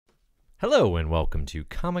Hello and welcome to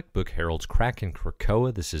Comic Book Herald's Krakin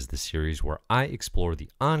Krakoa. This is the series where I explore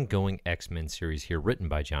the ongoing X-Men series here written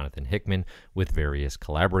by Jonathan Hickman with various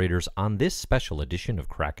collaborators. On this special edition of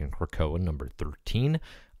Krakin Krakoa number 13,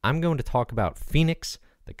 I'm going to talk about PhoeniX,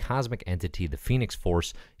 the cosmic entity, the Phoenix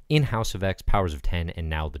Force, in House of X, Powers of 10, and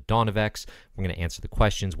now the Dawn of X. We're going to answer the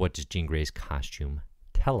questions, what does Jean Grey's costume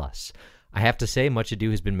tell us? I have to say, much ado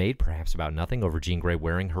has been made, perhaps about nothing, over Jean Grey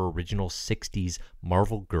wearing her original 60s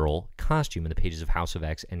Marvel Girl costume in the pages of House of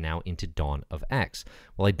X and now into Dawn of X.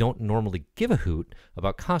 While I don't normally give a hoot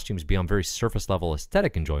about costumes beyond very surface-level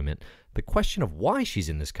aesthetic enjoyment, the question of why she's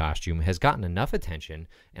in this costume has gotten enough attention,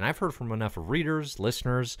 and I've heard from enough readers,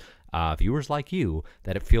 listeners, viewers like you,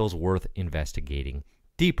 that it feels worth investigating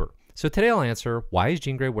deeper. So today I'll answer, why is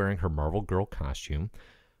Jean Grey wearing her Marvel Girl costume?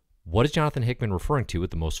 What is Jonathan Hickman referring to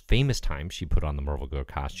at the most famous time she put on the Marvel Girl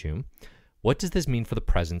costume? What does this mean for the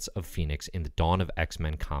presence of PhoeniX in the Dawn of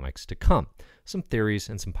X-Men comics to come? Some theories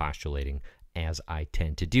and some postulating, as I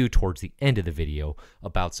tend to do towards the end of the video,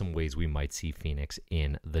 about some ways we might see PhoeniX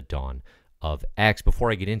in the Dawn of X.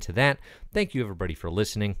 Before I get into that, thank you everybody for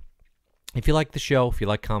listening. If you like the show, if you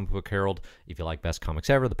like Comic Book Herald, if you like Best Comics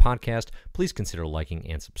Ever, the podcast, please consider liking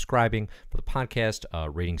and subscribing. For the podcast,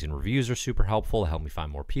 ratings and reviews are super helpful to help me find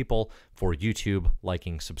more people. For YouTube,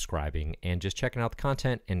 liking, subscribing, and just checking out the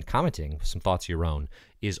content and commenting some thoughts of your own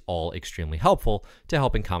is all extremely helpful to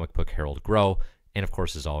helping Comic Book Herald grow. And of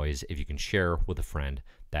course, as always, if you can share with a friend,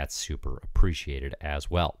 that's super appreciated as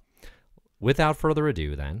well. Without further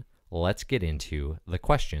ado, then, let's get into the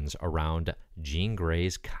questions around Jean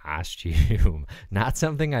Grey's costume. Not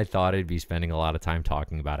something I thought I'd be spending a lot of time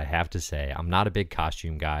talking about, I have to say. I'm not a big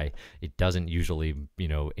costume guy. It doesn't usually,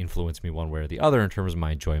 influence me one way or the other in terms of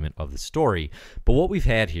my enjoyment of the story. But what we've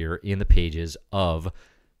had here in the pages of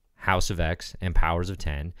House of X and Powers of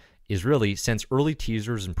 10 is really, since early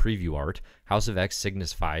teasers and preview art, House of X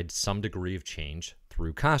signified some degree of change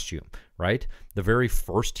through costume, right? The very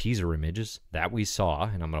first teaser images that we saw,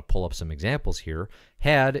 and I'm going to pull up some examples here,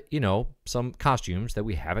 had, some costumes that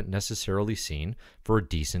we haven't necessarily seen for a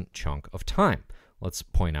decent chunk of time. Let's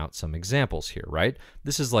point out some examples here, right?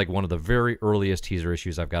 This is like one of the very earliest teaser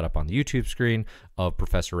issues I've got up on the YouTube screen of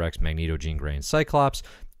Professor X, Magneto, Jean Grey, and Cyclops.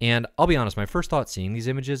 And I'll be honest, my first thought seeing these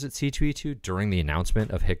images at C2E2 during the announcement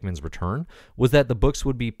of Hickman's return was that the books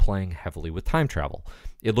would be playing heavily with time travel.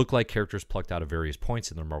 It looked like characters plucked out of various points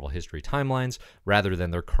in their Marvel history timelines rather than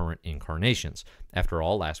their current incarnations. After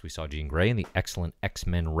all, last we saw Jean Grey in the excellent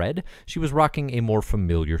X-Men Red. She was rocking a more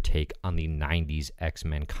familiar take on the 90s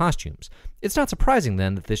X-Men costumes. It's not surprising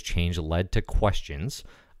then that this change led to questions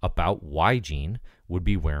about why Jean would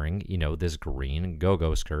be wearing, this green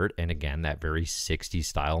go-go skirt and again, that very 60s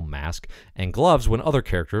style mask and gloves when other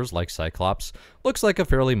characters like Cyclops looks like a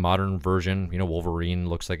fairly modern version. Wolverine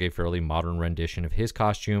looks like a fairly modern rendition of his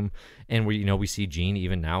costume. And we see Jean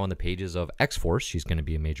even now in the pages of X-Force. She's going to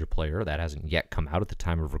be a major player. That hasn't yet come out at the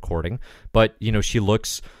time of recording. But, she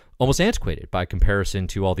looks almost antiquated by comparison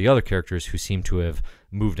to all the other characters who seem to have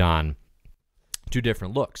moved on to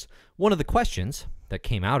different looks. One of the questions that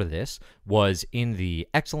came out of this was in the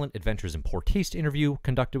Excellent Adventures in Poor Taste interview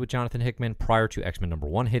conducted with Jonathan Hickman prior to X-Men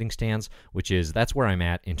 #1 hitting stands, that's where I'm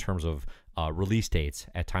at in terms of release dates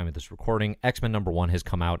at time of this recording. X-Men #1 has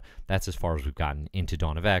come out. That's as far as we've gotten into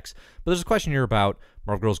Dawn of X. But there's a question here about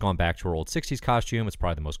Marvel Girl's gone back to her old 60s costume. It's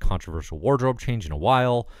probably the most controversial wardrobe change in a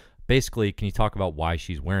while. Basically, can you talk about why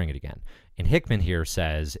she's wearing it again? And Hickman here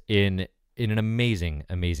says in an amazing,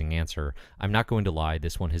 amazing answer, I'm not going to lie,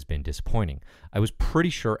 this one has been disappointing. I was pretty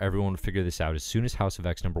sure everyone would figure this out as soon as House of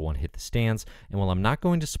X #1 hit the stands, and while I'm not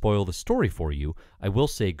going to spoil the story for you, I will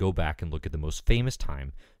say go back and look at the most famous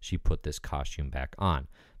time she put this costume back on.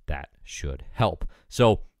 That should help.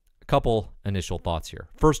 So, a couple initial thoughts here.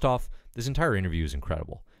 First off, this entire interview is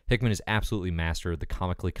incredible. Hickman has absolutely mastered the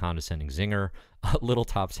comically condescending zinger. Little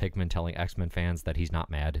Tops Hickman telling X-Men fans that he's not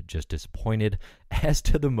mad, just disappointed. As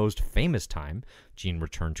to the most famous time Jean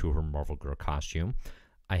returned to her Marvel Girl costume,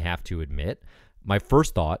 I have to admit, my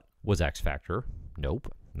first thought was X Factor.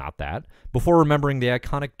 Nope, not that. Before remembering the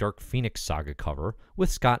iconic Dark Phoenix saga cover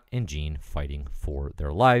with Scott and Jean fighting for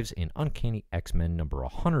their lives in Uncanny X-Men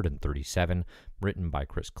 #137, written by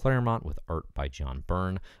Chris Claremont with art by John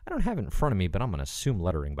Byrne. I don't have it in front of me, but I'm going to assume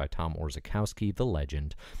lettering by Tom Orzechowski, the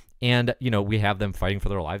legend. And, we have them fighting for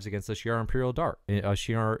their lives against the Shi'ar Imperial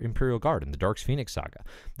Guard in the Dark Phoenix saga.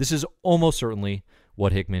 This is almost certainly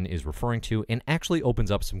what Hickman is referring to and actually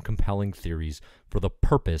opens up some compelling theories for the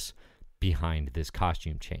purpose behind this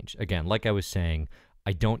costume change. Again, like I was saying,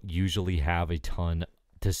 I don't usually have a ton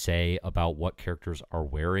to say about what characters are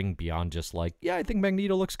wearing beyond just like, yeah, I think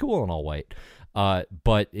Magneto looks cool in all white.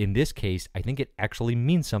 But in this case, I think it actually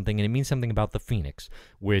means something, and it means something about the Phoenix,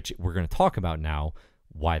 which we're going to talk about now,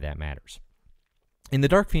 why that matters. In the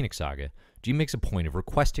Dark Phoenix saga, Jean makes a point of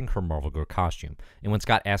requesting her Marvel Girl costume, and when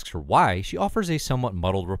Scott asks her why, she offers a somewhat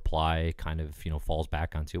muddled reply, kind of, falls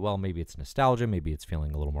back onto, well, maybe it's nostalgia, maybe it's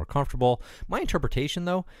feeling a little more comfortable. My interpretation,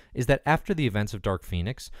 though, is that after the events of Dark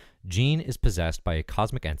Phoenix, Jean is possessed by a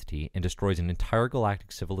cosmic entity and destroys an entire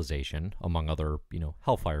galactic civilization, among other,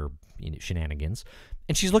 hellfire shenanigans,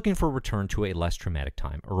 and she's looking for a return to a less traumatic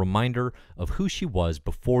time, a reminder of who she was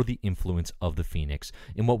before the influence of the Phoenix,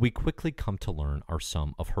 and what we quickly come to learn are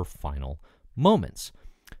some of her final moments.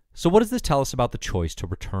 So what does this tell us about the choice to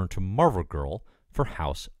return to Marvel Girl for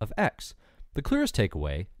House of X? The clearest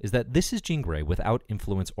takeaway is that this is Jean Grey without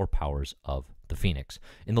influence or powers of the Phoenix.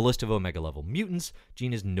 In the list of Omega-level mutants,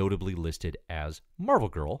 Jean is notably listed as Marvel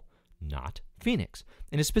Girl, not Phoenix,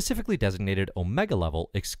 and is specifically designated Omega level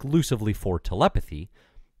exclusively for telepathy,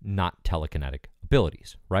 not telekinetic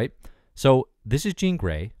abilities, right? So this is Jean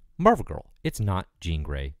Grey, Marvel Girl. It's not Jean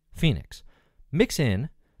Grey, Phoenix. Mix in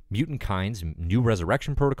mutant kinds, new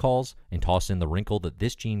resurrection protocols, and toss in the wrinkle that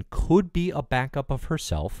this Jean could be a backup of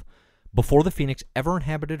herself before the Phoenix ever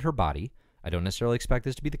inhabited her body. I don't necessarily expect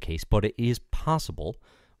this to be the case, but it is possible.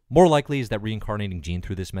 More likely is that reincarnating Jean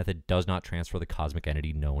through this method does not transfer the cosmic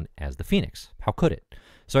entity known as the Phoenix. How could it?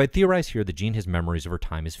 So I theorize here that Jean has memories of her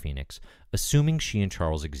time as Phoenix, assuming she and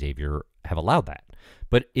Charles Xavier have allowed that.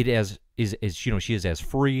 But she is as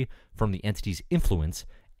free from the entity's influence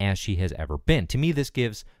as she has ever been. To me, this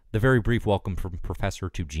gives the very brief welcome from Professor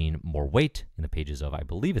to Jean more weight in the pages of, I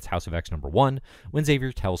believe it's House of X #1, when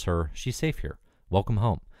Xavier tells her she's safe here. Welcome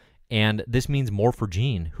home. And this means more for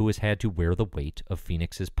Jean, who has had to wear the weight of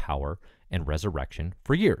Phoenix's power and resurrection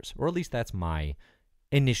for years. Or at least that's my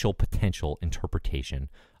initial potential interpretation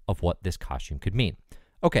of what this costume could mean.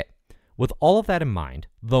 Okay, with all of that in mind,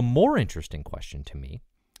 the more interesting question to me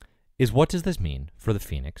is, what does this mean for the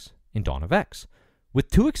Phoenix in Dawn of X? With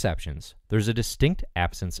two exceptions, there's a distinct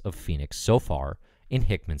absence of Phoenix so far in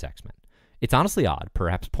Hickman's X-Men. It's honestly odd,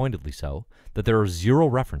 perhaps pointedly so, that there are zero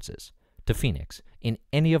references to Phoenix in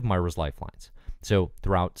any of Myra's lifelines. So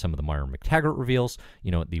throughout some of the Myra McTaggart reveals,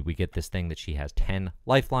 we get this thing that she has 10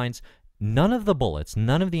 lifelines. None of the bullets,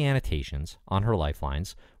 none of the annotations on her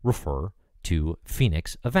lifelines refer to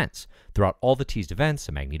Phoenix events. Throughout all the teased events,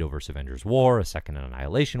 a Magneto vs. Avengers War, a second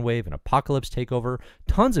Annihilation Wave, an Apocalypse Takeover,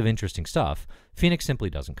 tons of interesting stuff, Phoenix simply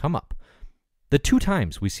doesn't come up. The two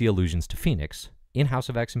times we see allusions to Phoenix in House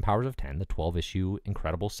of X and Powers of 10, the 12-issue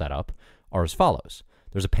incredible setup, are as follows.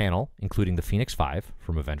 There's a panel including the Phoenix 5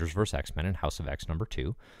 from Avengers vs. X-Men in House of X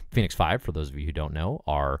 #2. Phoenix 5, for those of you who don't know,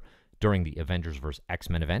 are during the Avengers vs.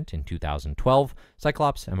 X-Men event in 2012.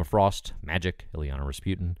 Cyclops, Emma Frost, Magik, Illyana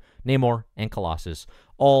Rasputin, Namor, and Colossus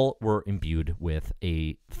all were imbued with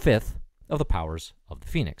a fifth of the powers of the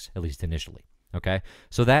Phoenix, at least initially. Okay,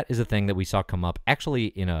 so that is a thing that we saw come up actually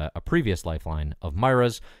in a previous lifeline of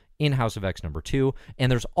Myra's in House of X #2,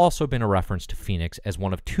 and there's also been a reference to Phoenix as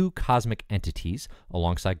one of two cosmic entities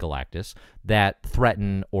alongside Galactus that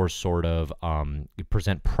threaten or sort of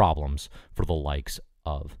present problems for the likes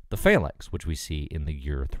of the Phalanx, which we see in the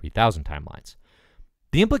year 3000 timelines.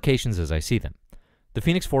 The implications as I see them: the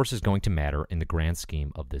Phoenix Force is going to matter in the grand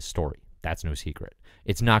scheme of this story. That's no secret.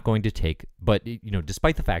 It's not going to take, but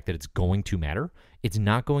despite the fact that it's going to matter, it's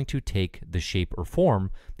not going to take the shape or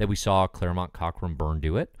form that we saw Claremont Cockrum Byrne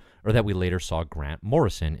do it, or that we later saw Grant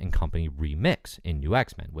Morrison and company remix in New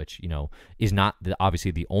X-Men, which, is not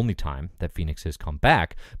obviously the only time that Phoenix has come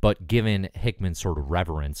back, but given Hickman's sort of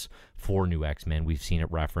reverence for New X-Men, we've seen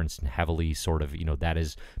it referenced and heavily sort of, that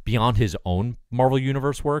is beyond his own Marvel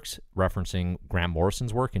Universe works, referencing Grant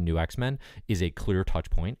Morrison's work in New X-Men is a clear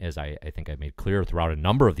touch point, as I think I made clear throughout a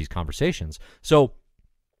number of these conversations. So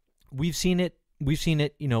we've seen it,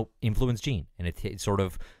 influence Jean, and it sort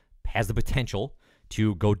of has the potential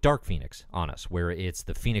to go Dark Phoenix on us, where it's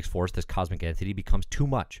the Phoenix Force, this cosmic entity, becomes too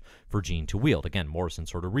much for Jean to wield. Again, Morrison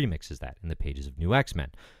sort of remixes that in the pages of New X-Men.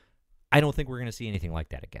 I don't think we're going to see anything like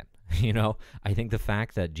that again. I think the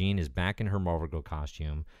fact that Jean is back in her Marvel Girl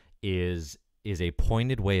costume is a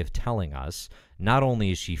pointed way of telling us not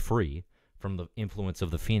only is she free from the influence of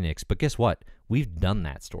the Phoenix, but guess what? We've done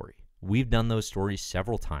that story. We've done those stories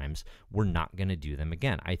several times. We're not going to do them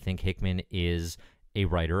again. I think Hickman is a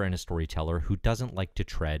writer and a storyteller who doesn't like to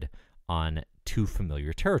tread on too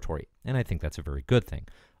familiar territory, and I think that's a very good thing.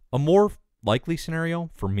 A more likely scenario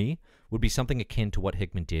for me would be something akin to what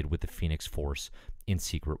Hickman did with the Phoenix Force in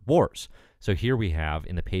Secret Wars. So here we have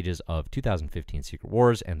in the pages of 2015 Secret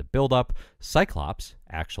Wars and the build-up, Cyclops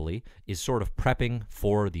actually is sort of prepping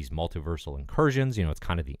for these multiversal incursions. It's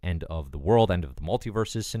kind of the end of the world, end of the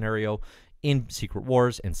multiverses scenario in Secret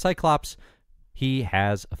Wars. And Cyclops, he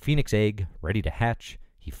has a Phoenix egg ready to hatch.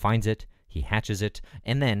 He finds it, he hatches it,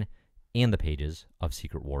 and then in the pages of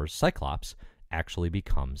Secret Wars, Cyclops actually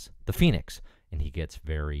becomes the Phoenix. And he gets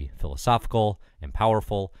very philosophical and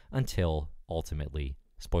powerful until ultimately,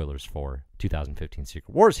 spoilers for 2015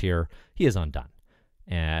 Secret Wars here, he is undone.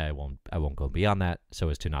 And I won't go beyond that so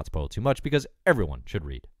as to not spoil too much, because everyone should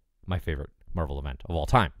read my favorite Marvel event of all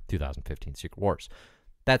time, 2015 Secret Wars.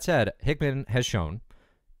 That said, Hickman has shown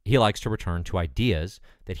he likes to return to ideas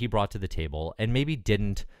that he brought to the table and maybe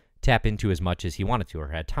didn't tap into as much as he wanted to or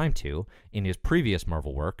had time to in his previous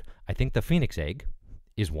Marvel work. I think the Phoenix egg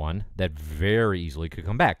is one that very easily could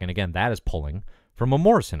come back. And again, that is pulling from a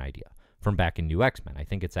Morrison idea from back in New X-Men. I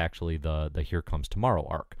think it's actually the Here Comes Tomorrow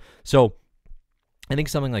arc. So I think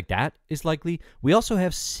something like that is likely. We also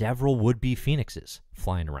have several would-be Phoenixes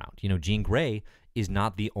flying around. Jean Grey is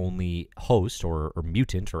not the only host or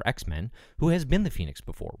mutant or X-Men who has been the Phoenix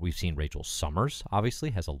before. We've seen Rachel Summers,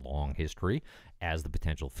 obviously, has a long history as the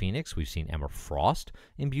potential Phoenix. We've seen Emma Frost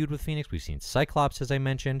imbued with Phoenix. We've seen Cyclops, as I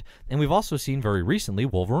mentioned. And we've also seen very recently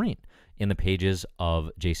Wolverine. In the pages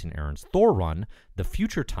of Jason Aaron's Thor run, the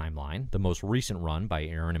future timeline, the most recent run by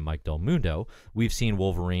Aaron and Mike Del Mundo, we've seen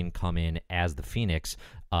Wolverine come in as the Phoenix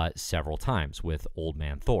several times with Old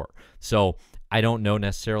Man Thor. So I don't know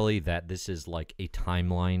necessarily that this is like a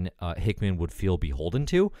timeline Hickman would feel beholden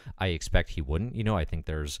to. I expect he wouldn't. I think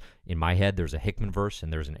in my head, there's a Hickman verse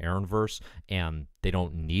and there's an Aaron verse, and they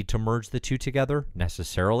don't need to merge the two together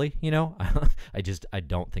necessarily. I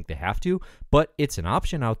don't think they have to, but it's an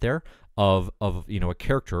option out there of a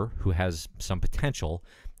character who has some potential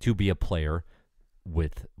to be a player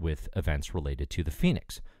with events related to the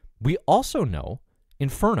Phoenix. We also know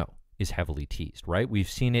Inferno is heavily teased, right? We've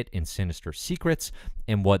seen it in Sinister Secrets,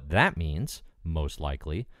 and what that means, most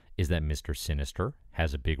likely, is that Mr. Sinister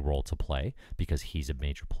has a big role to play because he's a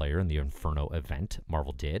major player in the Inferno event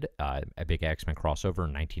Marvel did, a big X-Men crossover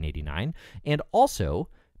in 1989, and also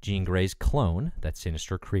Jean Grey's clone that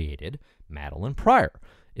Sinister created, Madeline Pryor.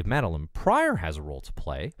 If Madeline Pryor has a role to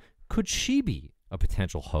play, could she be a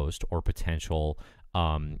potential host or potential,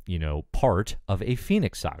 part of a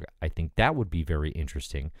Phoenix saga? I think that would be very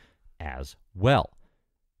interesting as well.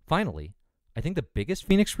 Finally, I think the biggest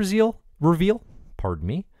Phoenix reveal,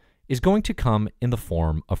 is going to come in the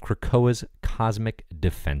form of Krakoa's cosmic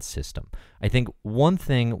defense system. I think one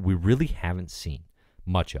thing we really haven't seen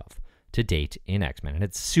much of to date in X-Men, and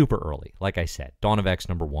it's super early. Like I said, Dawn of X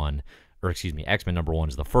X-Men #1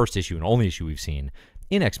 is the first issue and only issue we've seen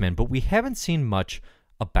in X-Men, but we haven't seen much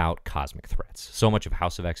about cosmic threats. So much of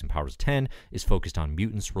House of X and Powers of 10 is focused on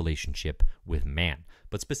mutants' relationship with man,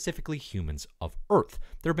 but specifically humans of Earth.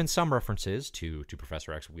 There have been some references to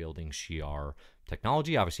Professor X wielding Shi'ar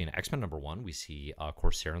technology. Obviously, in X-Men #1, we see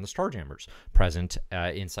Corsair and the Starjammers present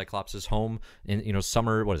in Cyclops' home in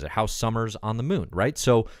House Summers on the moon, right?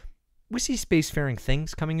 So we see spacefaring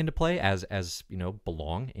things coming into play as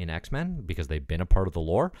belong in X-Men because they've been a part of the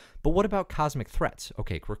lore. But what about cosmic threats?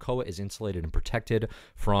 Okay, Krakoa is insulated and protected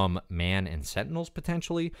from man and Sentinels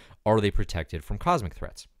potentially. Are they protected from cosmic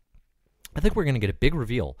threats? I think we're going to get a big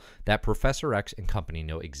reveal that Professor X and company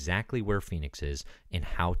know exactly where Phoenix is and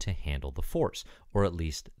how to handle the Force, or at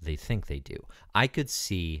least they think they do. I could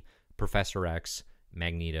see Professor X,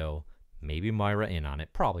 Magneto, maybe Myra in on it,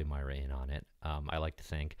 probably Myra in on it, I like to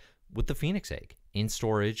think, with the Phoenix egg in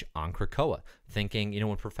storage on Krakoa, thinking,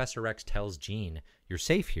 when Professor X tells Jean, you're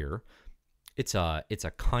safe here, it's a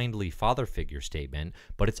kindly father figure statement,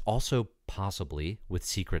 but it's also possibly with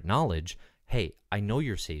secret knowledge, hey, I know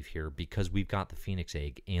you're safe here because we've got the Phoenix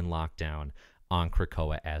egg in lockdown on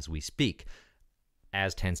Krakoa as we speak.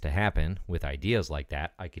 As tends to happen with ideas like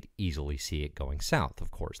that, I could easily see it going south,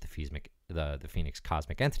 of course, the Phoenix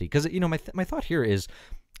cosmic entity. Because, my thought here is,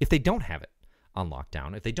 if they don't have it on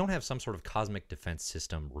lockdown, if they don't have some sort of cosmic defense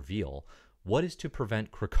system reveal, what is to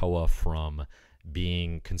prevent Krakoa from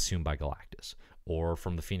being consumed by Galactus or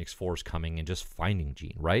from the Phoenix Force coming and just finding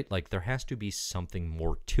Jean, right? Like, there has to be something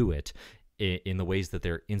more to it in the ways that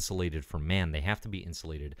they're insulated from man. They have to be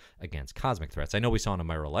insulated against cosmic threats. I know we saw in a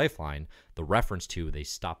Myra Lifeline the reference to they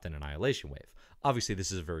stopped an annihilation wave. Obviously,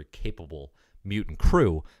 this is a very capable mutant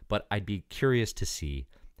crew, but I'd be curious to see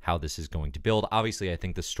how this is going to build. Obviously, I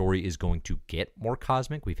think the story is going to get more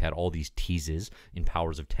cosmic. We've had all these teases in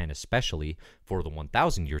Powers of 10, especially for the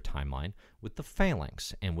 1,000-year timeline, with the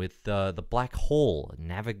Phalanx and with the black hole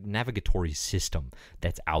navigatory system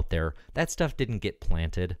that's out there. That stuff didn't get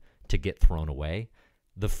planted to get thrown away.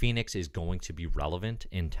 The PhoeniX is going to be relevant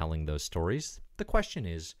in telling those stories. The question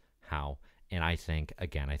is how. And I think,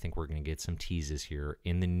 again, we're going to get some teases here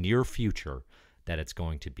in the near future that it's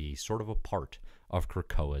going to be sort of a part of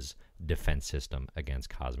Krakoa's defense system against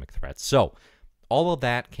cosmic threats. So all of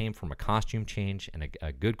that came from a costume change and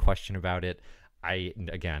a good question about it. I,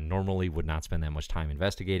 again, normally would not spend that much time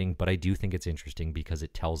investigating, but I do think it's interesting because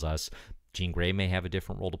it tells us Jean Grey may have a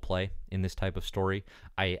different role to play in this type of story.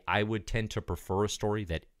 I would tend to prefer a story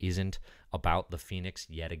that isn't about the PhoeniX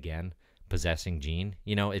yet again possessing Jean.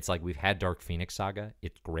 You know, it's like we've had Dark Phoenix Saga.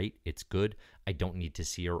 It's great. It's good. I don't need to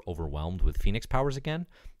see her overwhelmed with Phoenix powers again.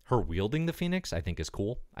 Her wielding the PhoeniX, I think, is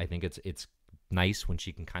cool. I think it's nice when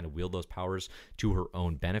she can kind of wield those powers to her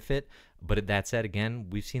own benefit. But that said, again,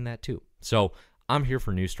 we've seen that too. So I'm here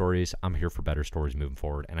for new stories. I'm here for better stories moving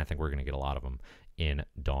forward, and I think we're going to get a lot of them in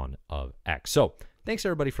Dawn of X. So thanks,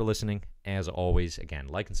 everybody, for listening. As always, again,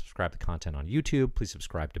 like and subscribe to content on YouTube. Please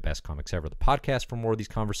subscribe to Best Comics Ever, the podcast, for more of these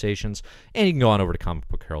conversations. And you can go on over to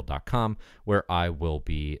comicbookherald.com, where I will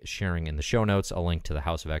be sharing in the show notes a link to the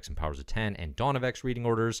House of X and Powers of 10 and Dawn of X reading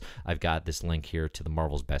orders. I've got this link here to the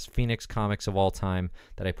Marvel's Best PhoeniX comics of all time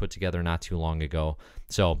that I put together not too long ago.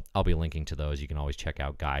 So I'll be linking to those. You can always check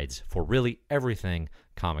out guides for really everything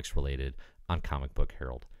comics related on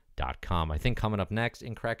comicbookherald.com. I think coming up next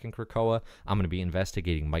in Krakin Krakoa, I'm going to be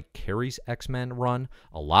investigating Mike Carey's X-Men run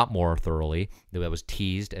a lot more thoroughly. That was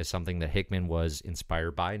teased as something that Hickman was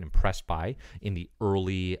inspired by and impressed by in the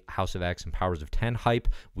early House of X and Powers of 10 hype.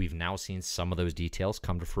 We've now seen some of those details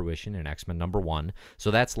come to fruition in X-Men #1.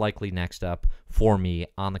 So that's likely next up for me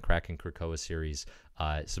on the Krakin Krakoa series.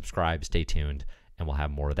 Subscribe, stay tuned, and we'll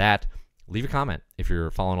have more of that. Leave a comment if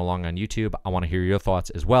you're following along on YouTube. I want to hear your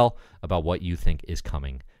thoughts as well about what you think is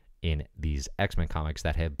coming in these X-Men comics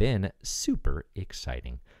that have been super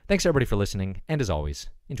exciting. Thanks, everybody, for listening, and as always,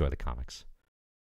 enjoy the comics.